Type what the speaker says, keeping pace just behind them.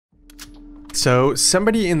So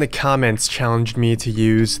somebody in the comments challenged me to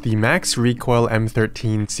use the MAX RECOIL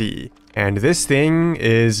M13C, and this thing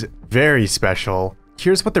is very special.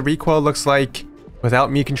 Here's what the recoil looks like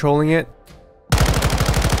without me controlling it.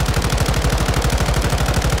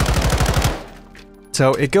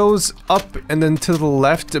 So it goes up and then to the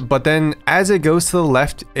left, but then as it goes to the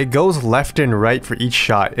left, it goes left and right for each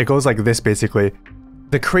shot. It goes like this basically.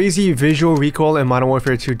 The crazy visual recoil in Modern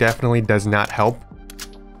Warfare 2 definitely does not help.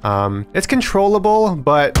 It's controllable,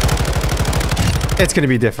 but it's gonna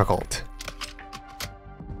be difficult.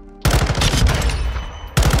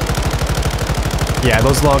 Yeah,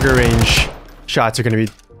 those longer range shots are gonna be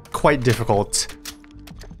quite difficult.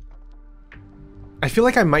 I feel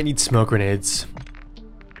like I might need smoke grenades.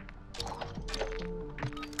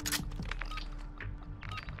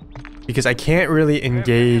 Because I can't really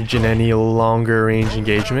engage in any longer range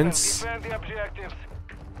engagements.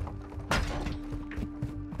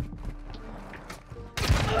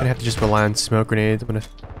 I'm gonna have to just rely on smoke grenades.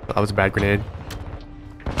 That was a bad grenade.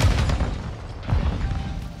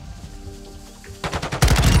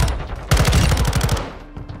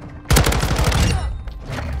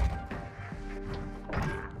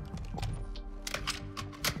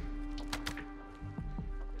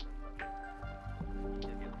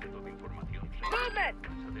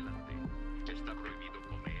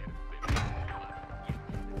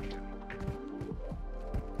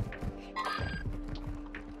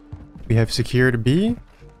 We have secured B.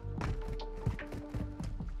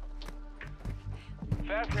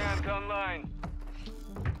 Fast hands online.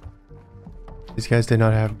 These guys did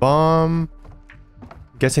not have bomb.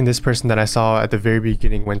 I'm guessing this person that I saw at the very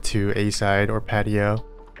beginning went to A side or patio.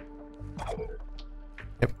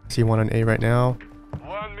 Yep, see one on A right now.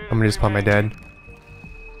 I'm gonna just spawn my dead.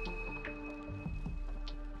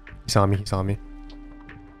 He saw me, he saw me.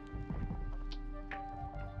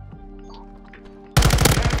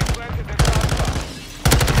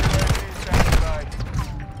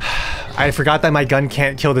 I forgot that my gun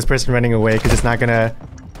can't kill this person running away because it's not gonna...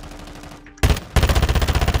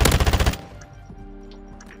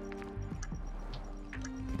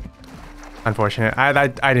 Unfortunate. I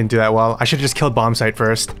didn't do that well. I should have just killed bomb site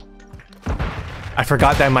first. I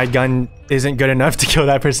forgot that my gun isn't good enough to kill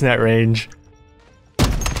that person at range. We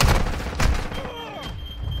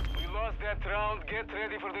lost that round. Get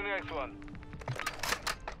ready for the next one.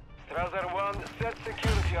 Strasser 1, set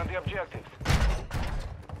security on the objectives.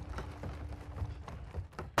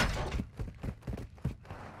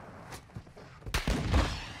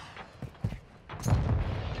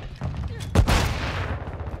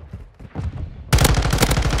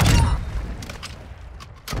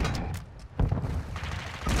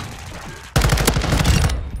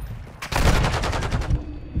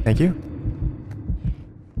 Thank you.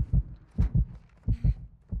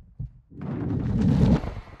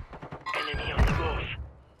 Enemy on the move.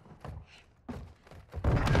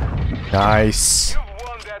 Nice. You've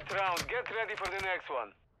won that round. Get ready for the next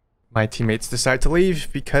one. My teammates decide to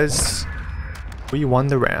leave because we won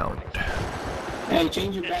the round. Hey,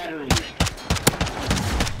 change your batteries.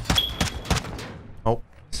 Oh,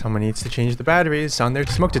 someone needs to change the batteries on their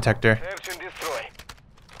smoke detector. Search and destroy.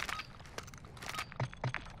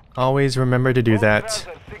 Always remember to do that.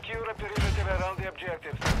 Strasser, secure a perimeter around the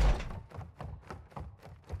objectives.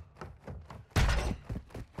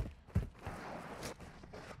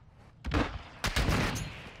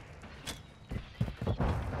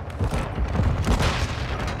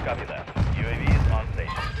 Copy that. UAV is on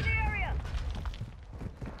station.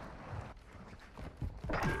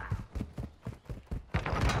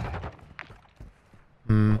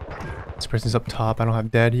 This person's up top. I don't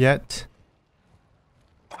have dead yet.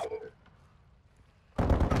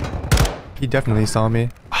 He definitely saw me.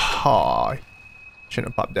 Oh,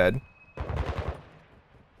 shouldn't have popped dead.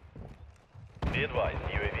 Be advised,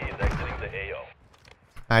 UAV is exiting the AO.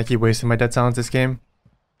 I keep wasting my dead silence this game.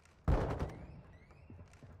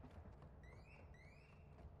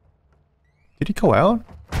 Did he go out?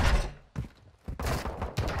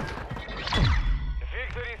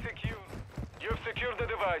 Victory secured. You've secured the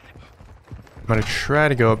device. I'm gonna try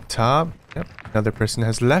to go up top. Yep, another person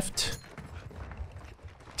has left.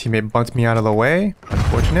 Teammate bumped me out of the way.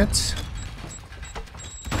 Unfortunate.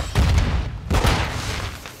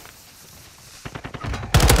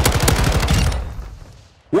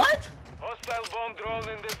 What? Hostile bomb drone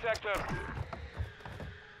in this sector.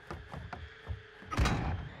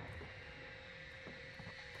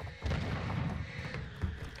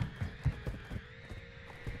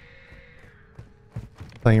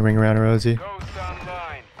 Playing Ring Around Rosie. Ghost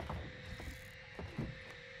online.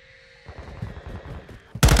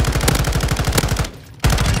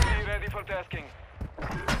 ready for tasking.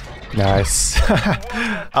 Nice.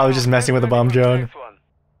 I was just messing with the bomb drone. Next one.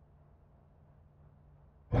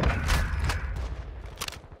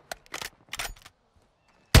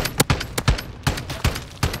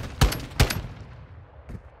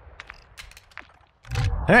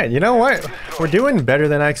 Hey, you know what? We're doing better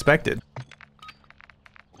than I expected.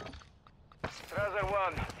 Strasser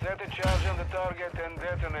 1, set a charge on the target and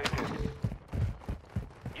detonate it.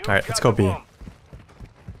 Alright, let's go B. Copy.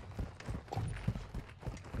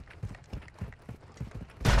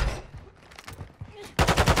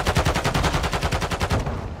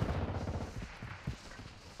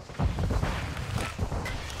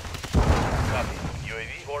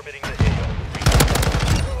 UAV orbiting the AO.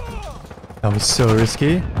 That was so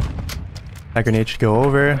risky. That grenade should go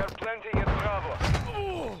over. They're planting at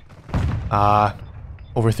Bravo.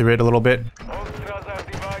 Overthrew it a little bit. All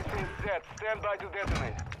Strasser devices set. Stand by to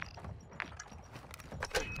detonate.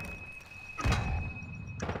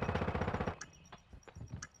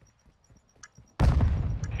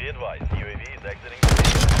 Be advised, UAV is exiting the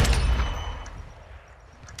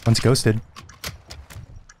One's ghosted.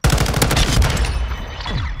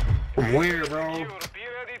 Where, bro? Be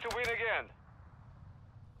ready to win again.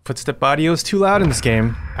 Footstep audio is too loud in this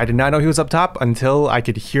game. I did not know he was up top until I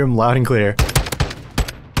could hear him loud and clear. Start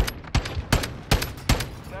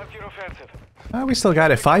your offensive. We still got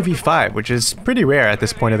a 5v5, which is pretty rare at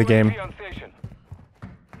this point of the game. UAV on station.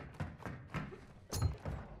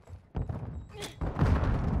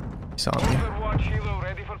 He saw me. Overwatch Hilo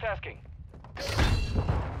ready for tasking.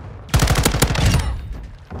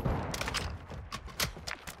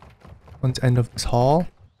 One's end of this hall.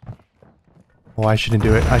 Oh, I shouldn't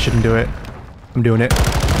do it. I shouldn't do it. I'm doing it.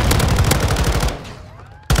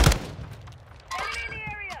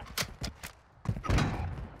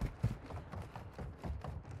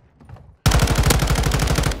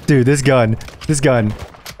 Dude, this gun. This gun.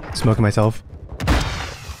 Smoking myself.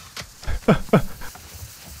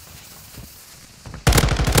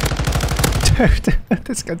 Dude,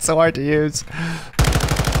 this gun's so hard to use.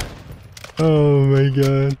 Oh my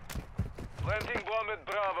god. Planting bomb at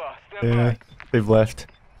Bravo. Stand Yeah, by. they've left.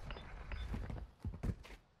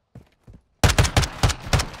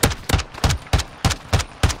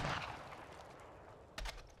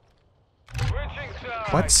 Switching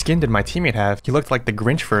sides. What skin did my teammate have? He looked like the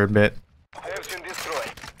Grinch for a bit. Action destroy.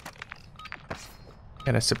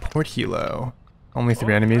 And a support helo. Only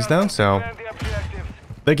 3 enemies though, so Plan the objectives.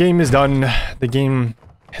 the game is done. The game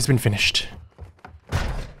has been finished.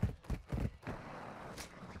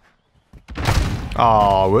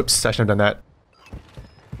 Oh, whoops! I shouldn't have done that.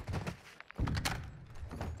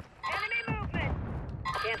 Enemy movement.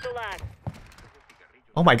 Cancel lag.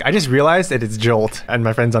 Oh my! I just realized that it's Jolt, and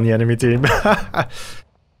my friend's on the enemy team.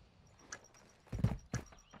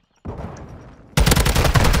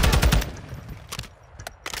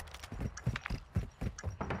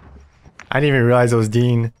 I didn't even realize it was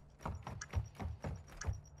Dean.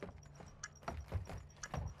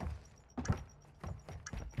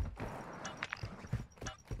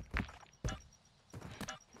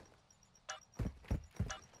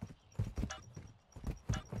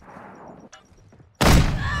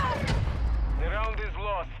 The round is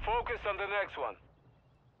lost. Focus on the next one.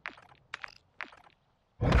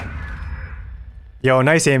 Yo,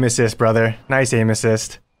 nice aim assist, brother. Nice aim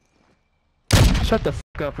assist. Shut the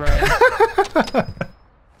fuck up, Ryan.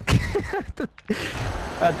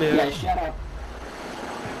 God damn. Yeah, shut up.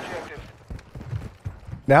 Objectives.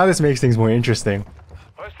 Now this makes things more interesting.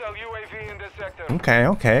 Hostile UAV in the sector. Okay,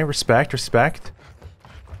 okay. Respect, respect.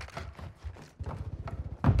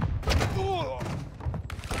 Box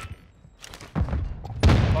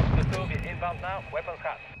the Soviet inbound now. Weapons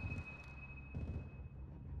hot.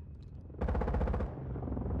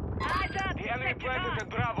 Eyes up. The enemy Sector planted nine. at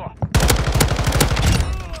Bravo.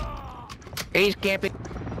 He's camping.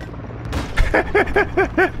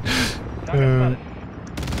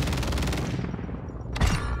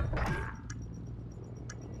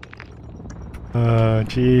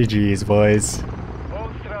 GG's, boys. Old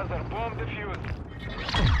Strasser, bomb defused.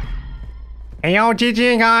 Hey, yo,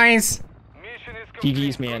 GG, guys. Mission is complete.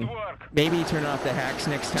 GG's, man. Good work. Maybe turn off the hacks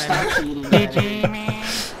next time. Stop cheating. GG, man.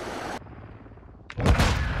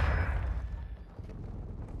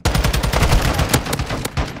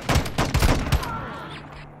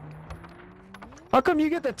 How come you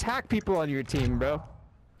get to attack people on your team, bro?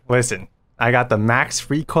 Listen, I got the MAX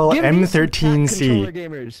RECOIL Give me some attack controller M13C.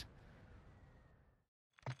 gamers.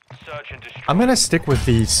 Search and destroy. I'm gonna stick with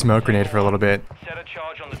the smoke grenade for a little bit. Set a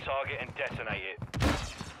charge on the target and detonate it.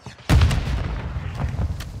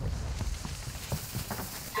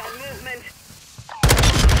 Gun movement.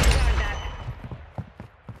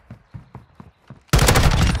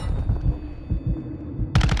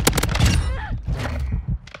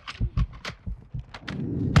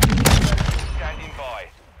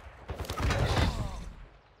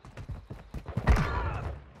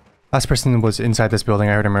 Last person was inside this building.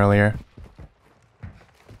 I heard him earlier.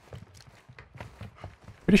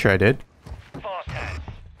 Pretty sure I did. Fast hands.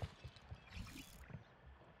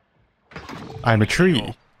 I'm a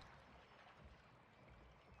tree.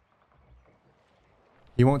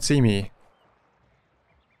 He won't see me.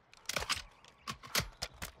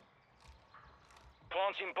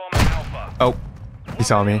 Planting bomb at Alpha. Oh, he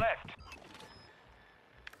saw me. Left.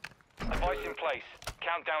 Device in place.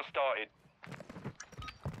 Countdown started.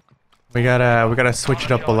 We gotta switch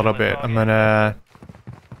it up a little bit. I'm gonna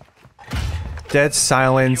dead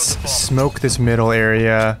silence, smoke this middle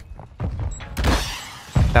area.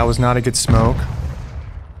 That was not a good smoke.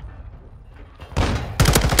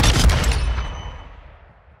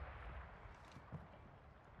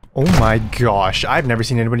 Oh my gosh, I've never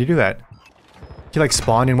seen anybody do that. He like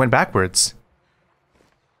spawned and went backwards.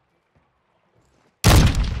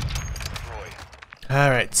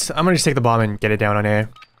 Alright, I'm gonna just take the bomb and get it down on air.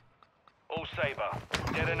 All Saber.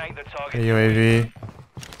 Detonate the target. UAV.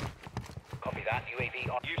 Copy that. UAV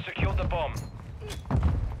on. You secured the bomb.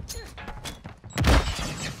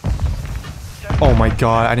 Oh my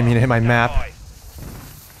god, I didn't mean to hit my map.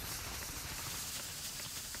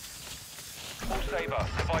 All Saber.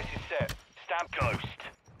 Device is set. Stamp Ghost.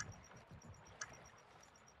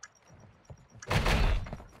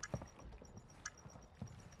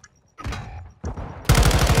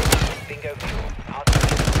 Bingo fuel.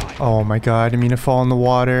 Oh my god, I didn't mean to fall in the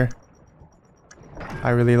water.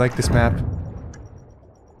 I really like this map.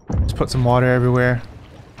 Just put some water everywhere.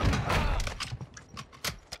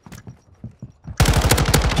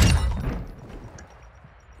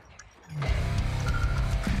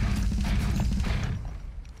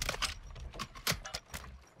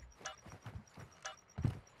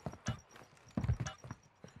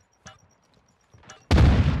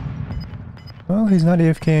 Well, he's not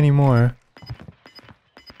AFK anymore.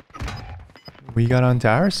 We got onto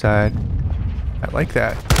our side. I like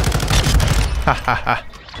that. Ha ha ha.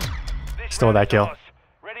 Stole that kill.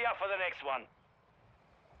 Ready up for the next one.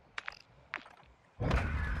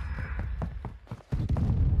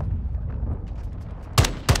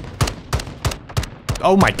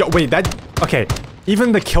 Oh my god, wait, that... Okay,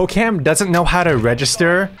 even the kill cam doesn't know how to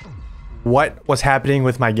register what was happening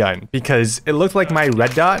with my gun. Because it looked like my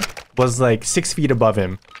red dot was like 6 feet above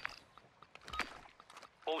him.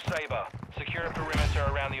 All Saber. Secure a perimeter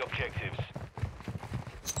around the objectives.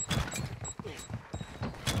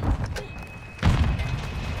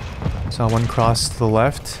 Saw one cross to the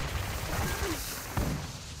left.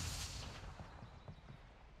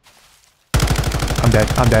 I'm dead,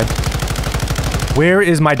 I'm dead. Where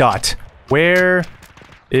is my dot? Where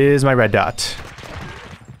is my red dot?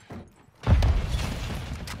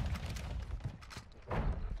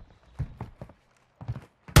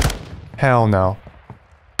 Hell no.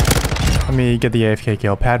 Let me get the AFK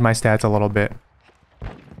kill, pad my stats a little bit.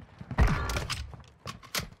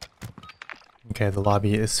 Okay, the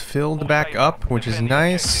lobby is filled back up, which is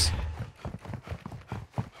nice.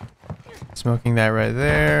 Smoking that right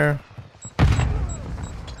there.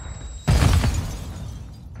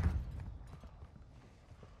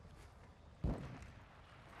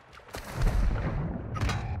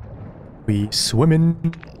 We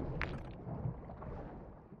swimming.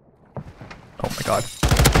 Oh my god.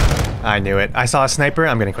 I knew it. I saw a sniper,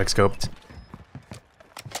 I'm getting quick scoped.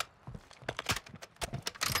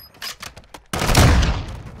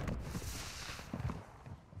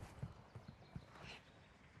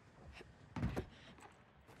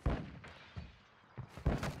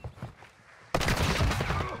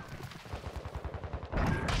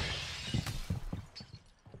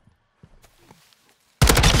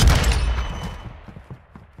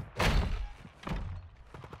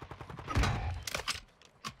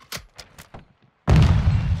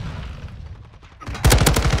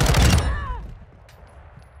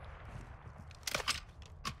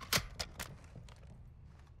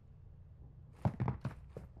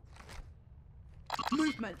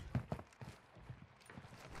 Movement.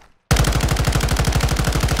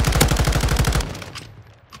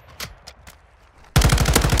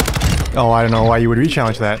 Oh, I don't know why you would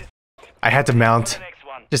re-challenge that. I had to mount Next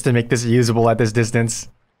one. just to make this usable at this distance.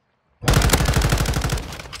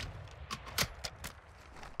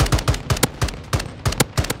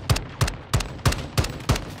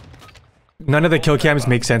 None of the kill cams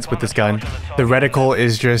make sense with this gun. The reticle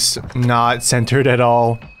is just not centered at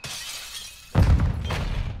all.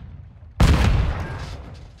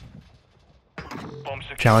 Bomb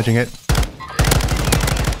secure. Challenging it.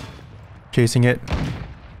 Chasing it.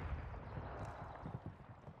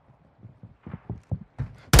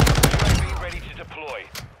 UAV ready to deploy.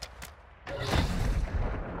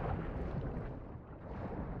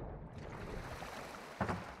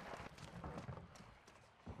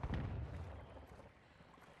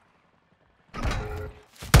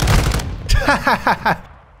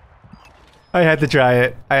 I had to try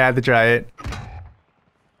it. I had to try it.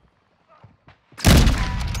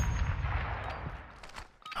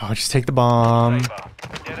 Oh, just take the bomb.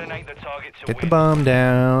 Detonate the target to Get the win. bomb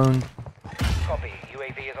down. Copy.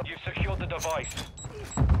 UAV is on. You've secured the device.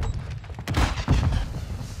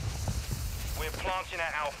 We're planting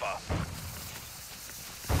at Alpha.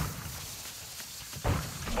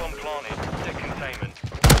 Bomb planted. Set containment.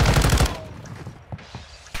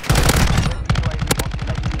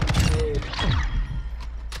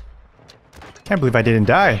 Can't believe I didn't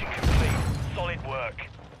die. Complete. Solid work.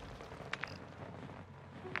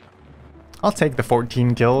 I'll take the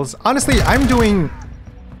 14 kills. Honestly, I'm doing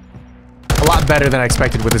a lot better than I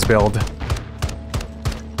expected with this build.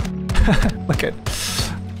 Look at